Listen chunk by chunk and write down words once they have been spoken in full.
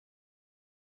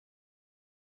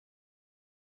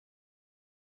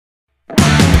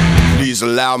Please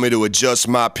allow me to adjust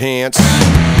my pants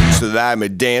so that I may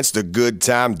dance the good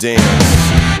time dance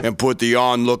and put the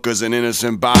onlookers and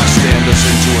innocent bystanders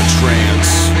into a trance.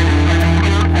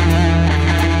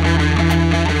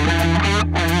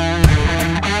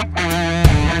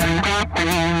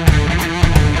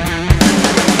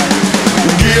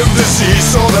 Give the sea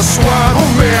so the swine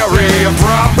will marry and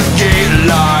propagate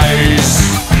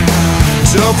lies.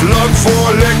 Tough luck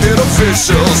for elected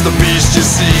officials. The beast you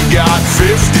see got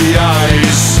 50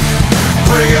 eyes.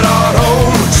 Bring it on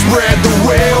home, spread the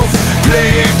wealth, play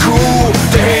it cool,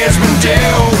 the hand's been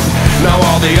dealt. Now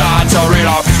all the odds are in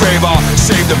our favor.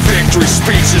 Save the victory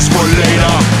speeches for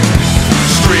later.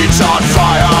 Streets on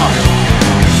fire,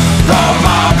 the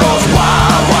mob goes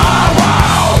wild, wild,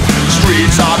 wild.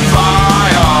 Streets on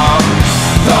fire,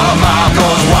 the mob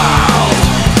goes wild.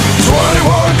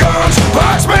 21 guns,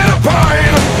 box made of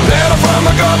pine, letter from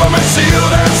the government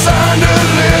sealed and signed,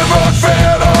 delivered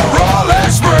Federal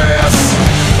Express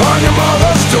on your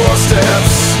mother's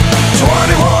doorsteps.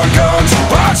 21 guns,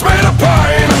 box made of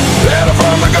pine, letter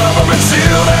from the government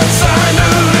sealed and signed,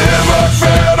 delivered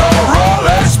Federal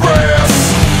Express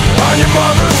on your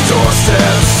mother's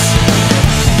doorsteps.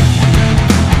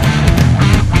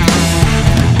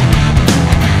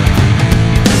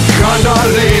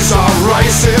 Condoleezza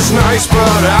Rice is nice,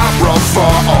 but I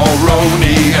prefer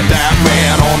Aroni. And that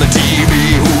man on the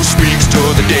TV who speaks to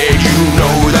the dead, you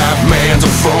know that man's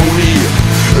a phony.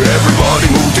 Everybody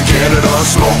move to Canada,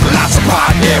 smoke lots of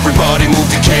pot. Everybody move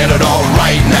to Canada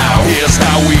right now. Here's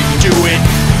how we do it.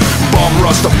 Bum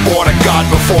rush the border guard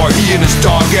before he and his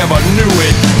dog ever knew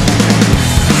it.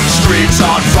 Streets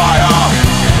on fire,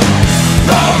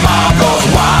 the mob goes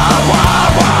wild,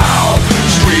 wild, wild.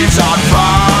 Streets on fire.